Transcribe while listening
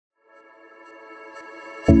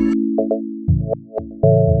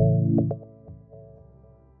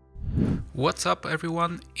What's up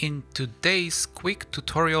everyone? In today's quick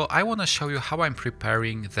tutorial I want to show you how I'm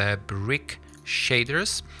preparing the brick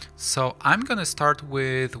shaders. So I'm gonna start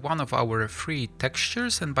with one of our free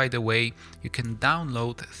textures, and by the way you can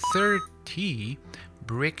download 30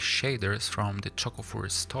 brick shaders from the Chocofur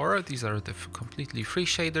store. These are the completely free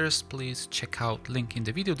shaders. Please check out link in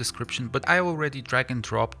the video description. But I already drag and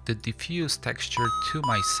dropped the diffuse texture to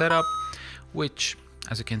my setup, which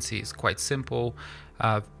as you can see is quite simple.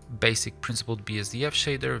 Basic principled BSDF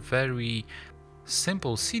shader, very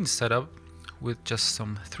simple scene setup with just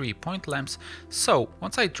some 3-point lamps. So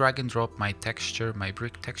once I drag and drop my texture, my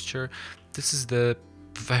brick texture, this is the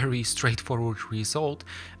very straightforward result.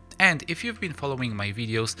 And if you've been following my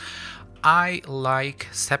videos, I like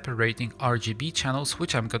separating RGB channels,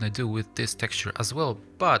 which I'm gonna do with this texture as well.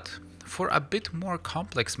 But for a bit more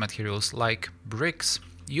complex materials like bricks,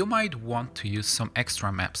 you might want to use some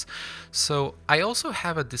extra maps. So I also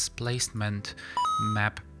have a displacement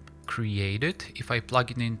map created. If I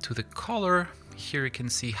plug it into the color, here you can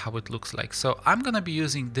see how it looks like. So I'm gonna be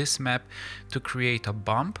using this map to create a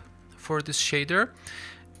bump for this shader.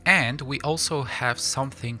 And we also have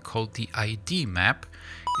something called the ID map.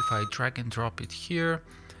 If I drag and drop it here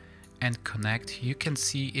and connect, you can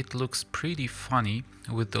see it looks pretty funny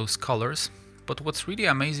with those colors. But what's really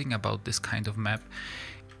amazing about this kind of map,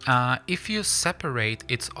 if you separate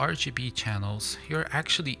its RGB channels, you're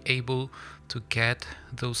actually able to get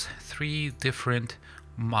those 3 different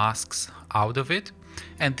masks out of it.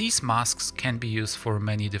 And these masks can be used for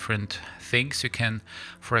many different things. You can,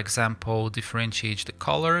 for example, differentiate the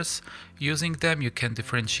colors using them. You can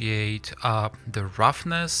differentiate the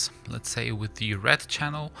roughness, let's say with the red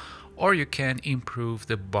channel, or you can improve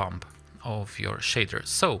the bump of your shaders.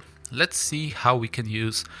 So let's see how we can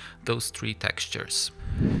use those 3 textures.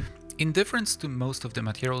 In difference to most of the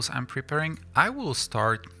materials I'm preparing, I will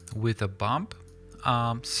start with a bump.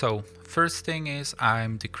 So first thing is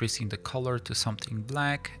I'm decreasing the color to something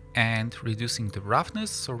black and reducing the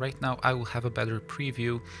roughness. So right now I will have a better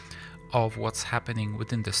preview of what's happening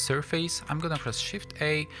within the surface. I'm gonna press Shift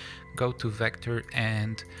A, go to vector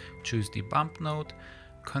and choose the bump node,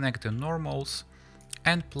 connect the normals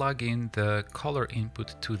and plug in the color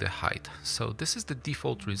input to the height. So this is the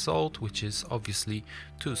default result, which is obviously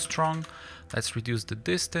too strong. Let's reduce the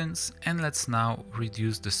distance and let's now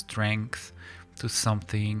reduce the strength to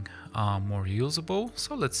something more usable.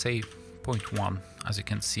 So let's say 0.1, as you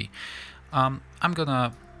can see. I'm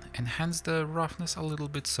gonna enhance the roughness a little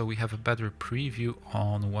bit so we have a better preview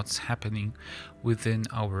on what's happening within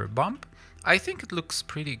our bump. I think it looks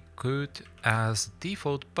pretty good as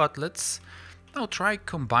default, but let's now try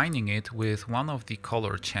combining it with one of the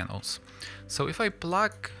color channels. So if I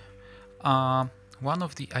plug one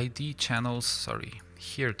of the ID channels,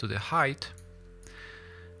 here to the height,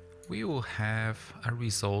 we will have a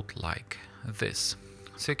result like this.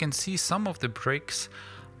 So you can see some of the bricks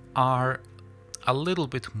are a little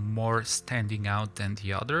bit more standing out than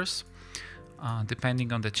the others.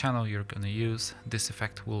 Depending on the channel you're going to use, this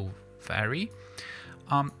effect will vary.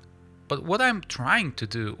 But what I'm trying to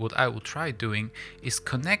do, what I will try doing, is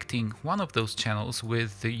connecting one of those channels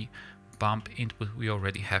with the bump input we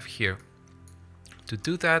already have here. To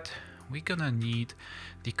do that, we're gonna need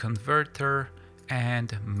the converter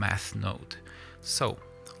and math node. So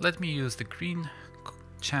let me use the green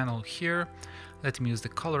channel here, let me use the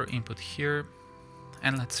color input here,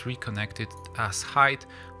 and let's reconnect it as height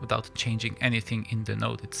without changing anything in the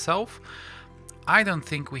node itself. I don't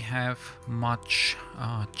think we have much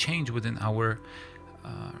change within our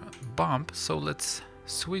bump, so let's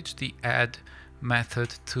switch the add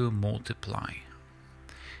method to multiply.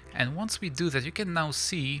 And once we do that, you can now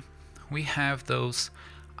see we have those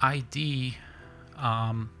ID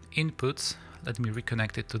inputs. Let me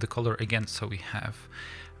reconnect it to the color again so we have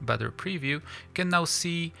better preview. You can now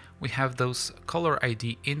see we have those color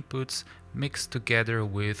ID inputs mixed together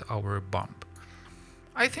with our bump.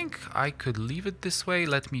 I think I could leave it this way.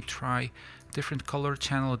 Let me try different color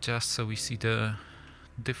channel just so we see the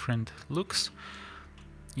different looks.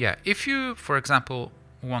 Yeah, if you, for example,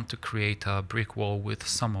 want to create a brick wall with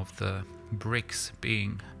some of the bricks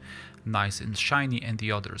being nice and shiny and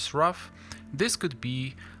the others rough, this could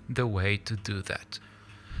be the way to do that.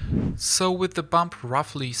 So with the bump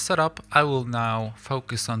roughly set up, I will now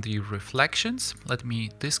focus on the reflections. Let me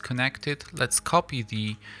disconnect it. Let's copy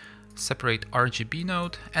the separate RGB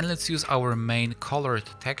node and let's use our main colored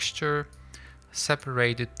texture.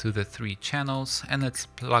 separate it to the 3 channels, and let's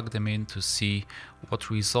plug them in to see what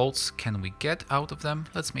results can we get out of them.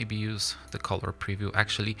 Let's maybe use the color preview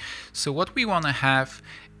actually. So what we want to have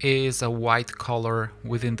is a white color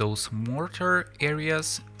within those mortar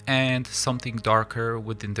areas and something darker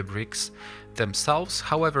within the bricks themselves.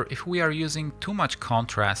 However, if we are using too much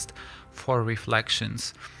contrast for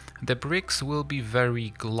reflections, the bricks will be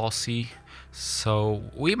very glossy, so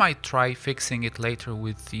we might try fixing it later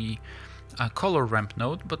with the color ramp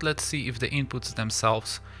node, but let's see if the inputs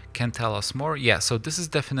themselves can tell us more. Yeah, so this is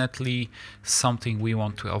definitely something we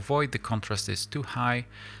want to avoid. The contrast is too high,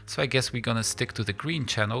 so I guess we're gonna stick to the green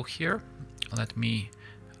channel here. Let me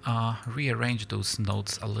rearrange those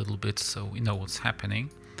nodes a little bit so we know what's happening.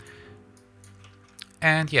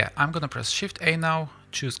 And yeah, I'm gonna press Shift A now,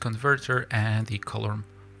 choose converter and the color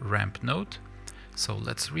ramp node. So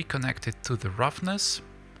let's reconnect it to the roughness.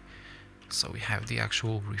 So we have the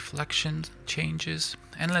actual reflection changes,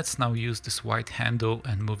 and let's now use this white handle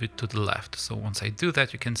and move it to the left. So once I do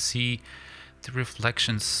that, you can see the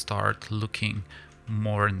reflections start looking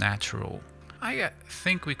more natural. I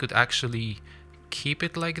think we could actually keep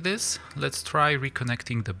it like this. Let's try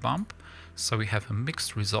reconnecting the bump so we have a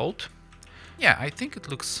mixed result. Yeah, I think it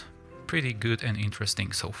looks pretty good and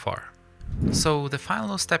interesting so far. So the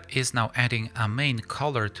final step is now adding a main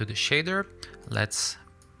color to the shader. Let's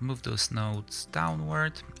move those nodes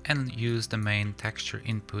downward and use the main texture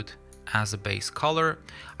input as a base color.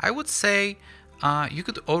 I would say you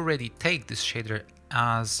could already take this shader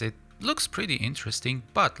as it looks pretty interesting,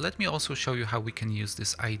 but let me also show you how we can use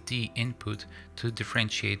this ID input to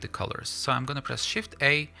differentiate the colors. So I'm gonna press Shift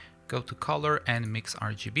A, go to color and mix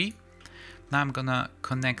RGB. Now I'm gonna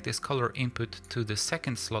connect this color input to the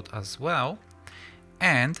second slot as well,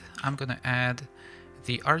 and I'm gonna add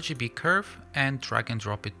the RGB curve and drag and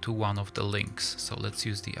drop it to one of the links. So let's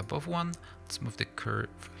use the above one. Let's move the curve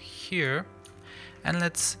here and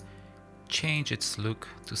let's change its look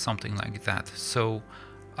to something like that. So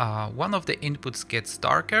one of the inputs gets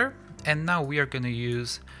darker, and now we are going to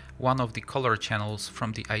use one of the color channels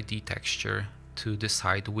from the ID texture to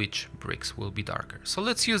decide which bricks will be darker. So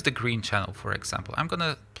let's use the green channel, for example. I'm going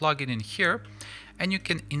to plug it in here and you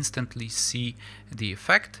can instantly see the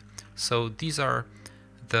effect. So these are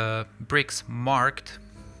the bricks marked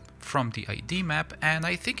from the ID map, and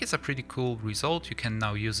I think it's a pretty cool result. You can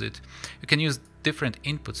now use it. You can use different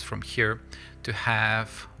inputs from here to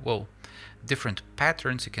have, well, different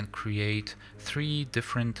patterns. You can create 3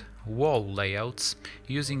 different wall layouts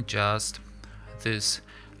using just this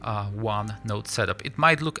one node setup. It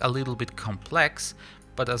might look a little bit complex,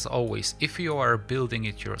 but as always, if you are building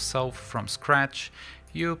it yourself from scratch,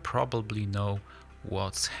 you probably know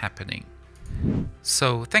what's happening.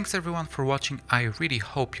 So thanks everyone for watching. I really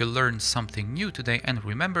hope you learned something new today, and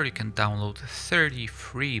remember, you can download 30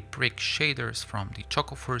 free brick shaders from the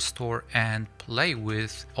Chocofor store and play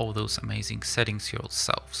with all those amazing settings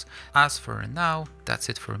yourselves. As for now, that's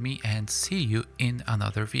it for me, and see you in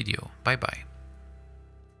another video. Bye bye.